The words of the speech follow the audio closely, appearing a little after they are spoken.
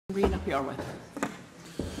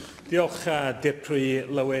Diolch, Dirprwy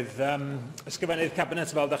Lywydd. Ysgrifenydd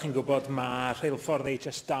Cabinet, fel ydych chi'n gwybod, mae rheilffordd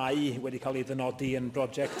HS2 wedi cael ei ddynodi yn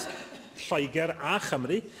brosiect Lloegr a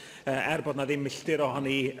Chymru, bod na ddim milltir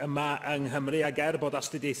ohoni yma yng Nghymru, ac bod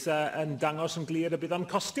astudiaethau yn dangos yn glir y bydd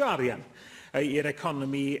o'n costio arian i'r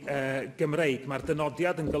economi Gymreig. Mae'r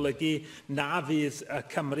dynodiad yn golygu na fydd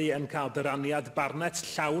Cymru yn cael dyraniad barnet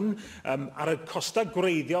llawn ar y costa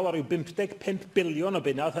gwreiddiol o ryw 55 biliwn o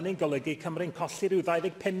bunnoedd. Hynny'n golygu Cymru'n colli ryw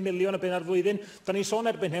 25 miliwn o bunnoedd ar flwyddyn. Da ni'n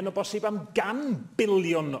sôn erbyn hyn o bosib am 100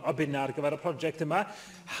 biliwn o bunnoedd ar gyfer y prosiect yma.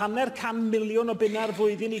 100 miliwn o bunnoedd ar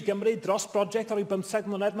flwyddyn i Gymru dros brosiect o ryw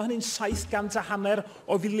 15 mlynedd. Mae hynny'n 750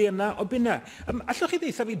 o filiynau o bunnoedd. Allwch chi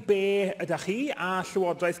ddeitha fi be ydych chi a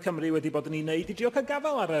Llywodraeth Cymru wedi bod yn ei wneud i drio cael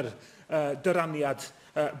gafel ar yr dyraniad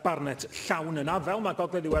barnet llawn yna, fel mae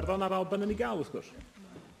Gogledd Iwerddon a'r Alban yn ei gael, wrth gwrs.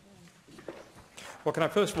 Well, can I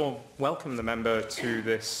first of all welcome the member to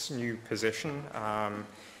this new position.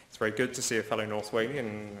 It's very good to see a fellow North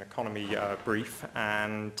Walian economy brief,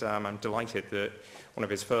 and I'm delighted that one of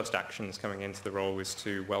his first actions coming into the role was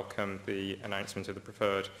to welcome the announcement of the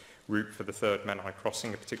preferred route for the third Menai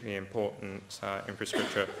crossing, a particularly important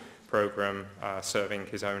infrastructure programme serving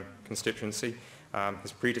his own constituency.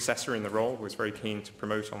 His predecessor in the role was very keen to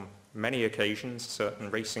promote on many occasions a certain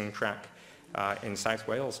racing track in South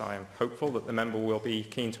Wales. I am hopeful that the member will be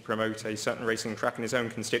keen to promote a certain racing track in his own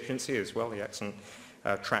constituency as well, the excellent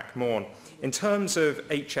track Morn. In terms of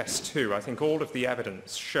HS2, I think all of the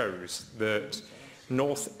evidence shows that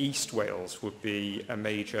North East Wales would be a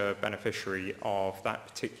major beneficiary of that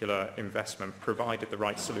particular investment, provided the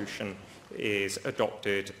right solution is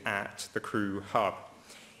adopted at the Crewe hub.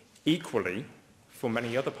 Equally, for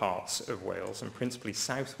many other parts of Wales, and principally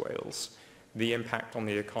South Wales, the impact on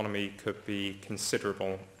the economy could be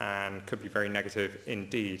considerable and could be very negative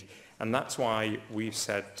indeed. And that's why we've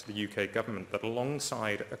said to the UK government that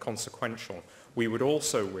alongside a consequential, we would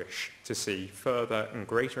also wish to see further and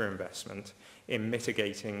greater investment in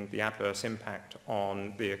mitigating the adverse impact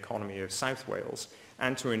on the economy of South Wales,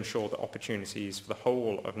 and to ensure that opportunities for the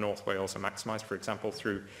whole of North Wales are maximised, for example,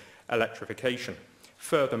 through electrification.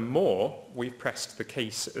 Furthermore, we've pressed the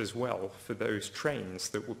case as well for those trains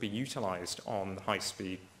that would be utilised on the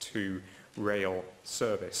high-speed to rail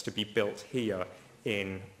service to be built here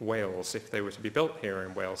in Wales. If they were to be built here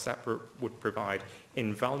in Wales, that would provide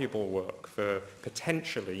invaluable work for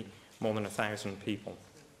potentially more than 1,000 people.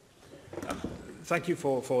 Thank you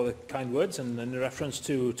for the kind words and in reference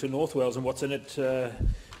to North Wales and what's in it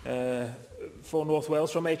for North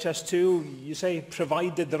Wales from HS2. You say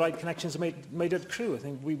provided the right connections are made at Crewe. I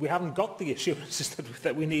think we haven't got the assurances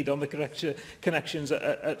that we need on the connections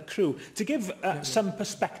at Crewe. To give some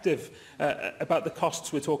perspective about the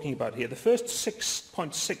costs we're talking about here, the first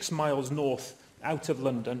 6.6 miles north out of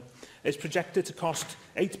London is projected to cost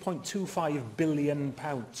 £8.25 billion.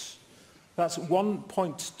 That's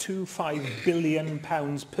 £1.25 billion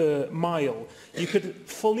per mile. You could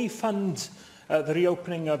fully fund the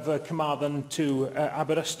reopening of Carmarthen to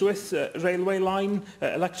Aberystwyth railway line,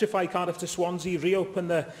 electrify Cardiff to Swansea, reopen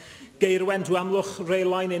the Gaerwen to Amlwch rail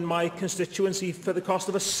line in my constituency for the cost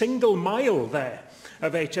of a single mile there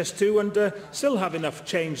of HS2, and still have enough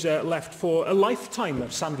change left for a lifetime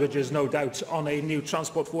of sandwiches, no doubt, on a new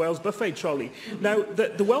Transport for Wales buffet trolley. Now,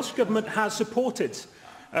 the Welsh Government has supported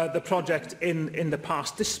the project in the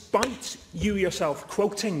past, despite you yourself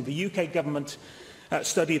quoting the UK Government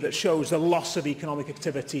study that shows the loss of economic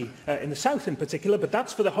activity in the south in particular, but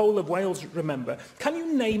that's for the whole of Wales, remember. Can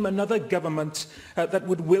you name another government that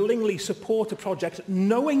would willingly support a project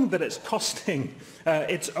knowing that it's costing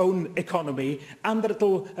its own economy and that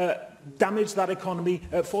it'll damage that economy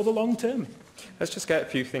for the long term? Let's just get a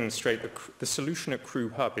few things straight. The solution at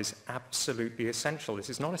Crewe Hub is absolutely essential. This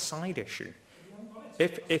is not a side issue.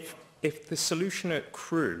 If the solution at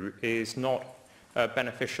Crewe is not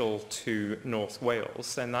beneficial to North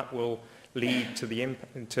Wales, then that will lead to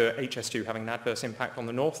HS2 having an adverse impact on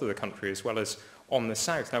the north of the country as well as on the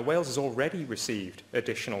south. Now, Wales has already received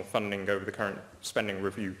additional funding over the current spending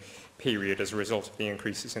review period as a result of the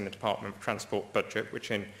increases in the Department for Transport budget,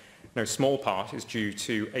 which in no small part is due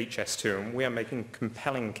to HS2, and we are making a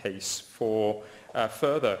compelling case for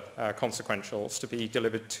further consequentials to be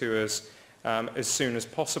delivered to us as soon as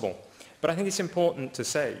possible. But I think it's important to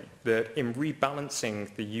say that in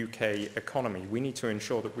rebalancing the UK economy, we need to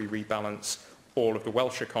ensure that we rebalance all of the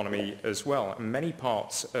Welsh economy as well. And many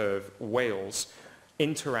parts of Wales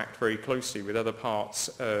interact very closely with other parts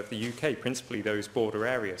of the UK, principally those border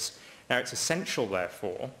areas. Now, it's essential,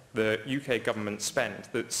 therefore, that UK government spend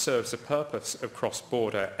that serves the purpose of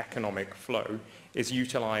cross-border economic flow is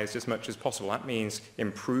utilised as much as possible. That means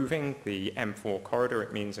improving the M4 corridor,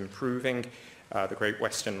 it means improving the Great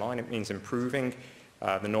Western Line, it means improving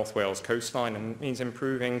the North Wales coastline, and it means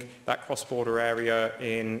improving that cross-border area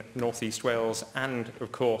in North East Wales and,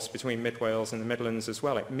 of course, between Mid Wales and the Midlands as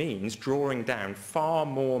well. It means drawing down far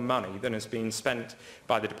more money than has been spent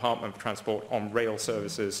by the Department of Transport on rail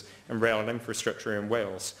services and rail infrastructure in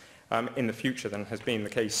Wales in the future than has been the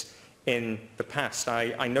case in the past.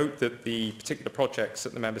 I note that the particular projects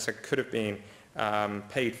that the member said could have been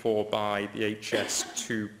paid for by the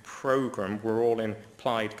HS2 programme were all in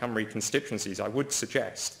Plaid Cymru constituencies. I would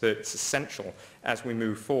suggest that it's essential as we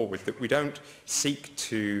move forward that we don't seek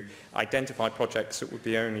to identify projects that would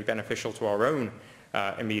be only beneficial to our own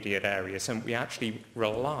immediate areas, and we actually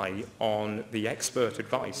rely on the expert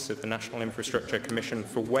advice of the National Infrastructure Commission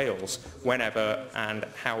for Wales whenever and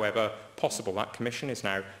however possible. That commission is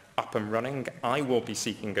now up and running. I will be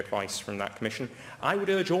seeking advice from that commission. I would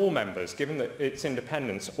urge all members, given that its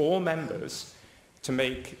independence, all members to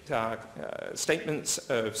make statements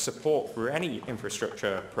of support for any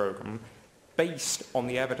infrastructure programme based on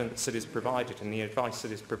the evidence that is provided and the advice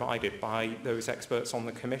that is provided by those experts on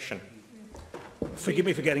the Commission. Forgive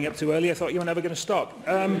me for getting up too early. I thought you were never going to stop.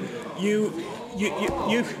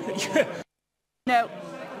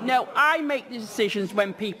 No, I make the decisions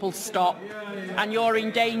when people stop, and you're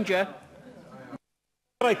in danger.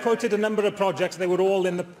 I quoted a number of projects. They were all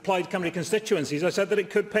in the Plaid Cymru constituencies. I said that it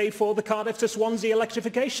could pay for the Cardiff to Swansea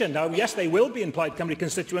electrification. Now, yes, they will be in Plaid Cymru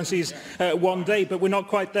constituencies one day, but we're not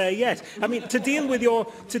quite there yet. I mean, to deal with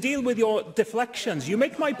your deflections, you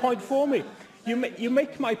make my point for me. You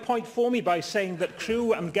make my point for me by saying that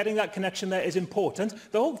Crewe and getting that connection there is important.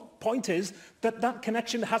 The whole point is that that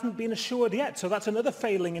connection hasn't been assured yet. So that's another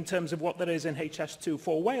failing in terms of what there is in HS2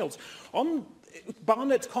 for Wales. On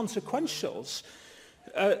Barnett's consequentials,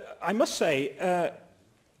 I must say,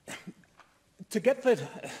 to get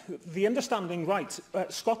the understanding right,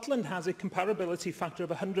 Scotland has a comparability factor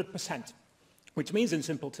of 100%, which means in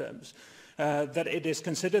simple terms that it is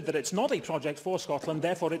considered that it's not a project for Scotland,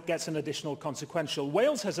 therefore it gets an additional consequential.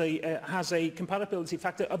 Wales has a comparability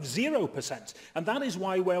factor of 0%, and that is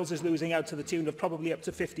why Wales is losing out to the tune of probably up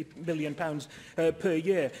to £50 million per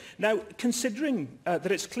year. Now, considering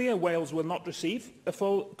that it's clear Wales will not receive a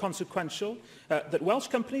full consequential, that Welsh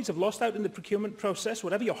companies have lost out in the procurement process,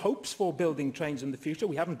 whatever your hopes for building trains in the future,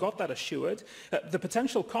 we haven't got that assured, the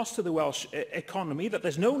potential cost to the Welsh economy, that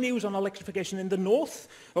there's no news on electrification in the north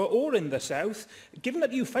or in the south, given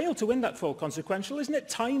that you failed to win that full consequential, isn't it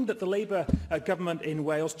time that the Labour government in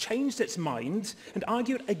Wales changed its mind and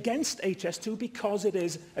argued against HS2 because it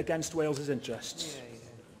is against Wales's interests?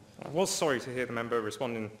 I was sorry to hear the member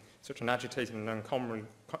respond in such an agitated and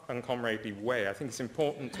uncomradely way. I think it's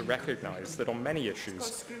important to recognise that on many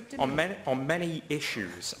issues,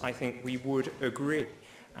 I think we would agree.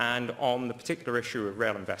 And on the particular issue of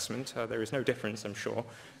rail investment, there is no difference, I'm sure,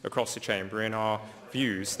 across the chamber in our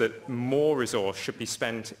views that more resource should be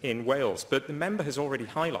spent in Wales. But the member has already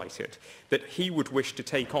highlighted that he would wish to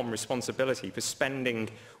take on responsibility for spending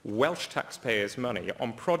Welsh taxpayers' money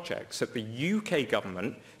on projects that the UK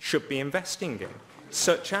government should be investing in,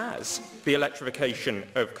 such as the electrification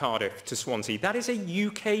of Cardiff to Swansea. That is a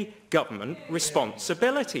UK government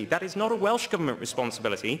responsibility. That is not a Welsh government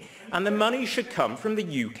responsibility, and the money should come from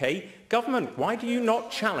the UK government. Why do you not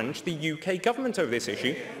challenge the UK government over this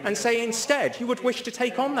issue and say instead you would wish to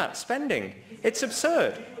take on that spending? It's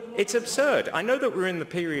absurd. It's absurd. I know that we're in the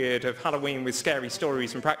period of Halloween with scary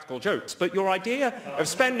stories and practical jokes, but your idea of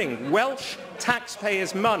spending Welsh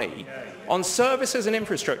taxpayers' money on services and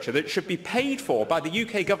infrastructure that should be paid for by the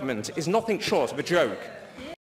UK government is nothing short of a joke.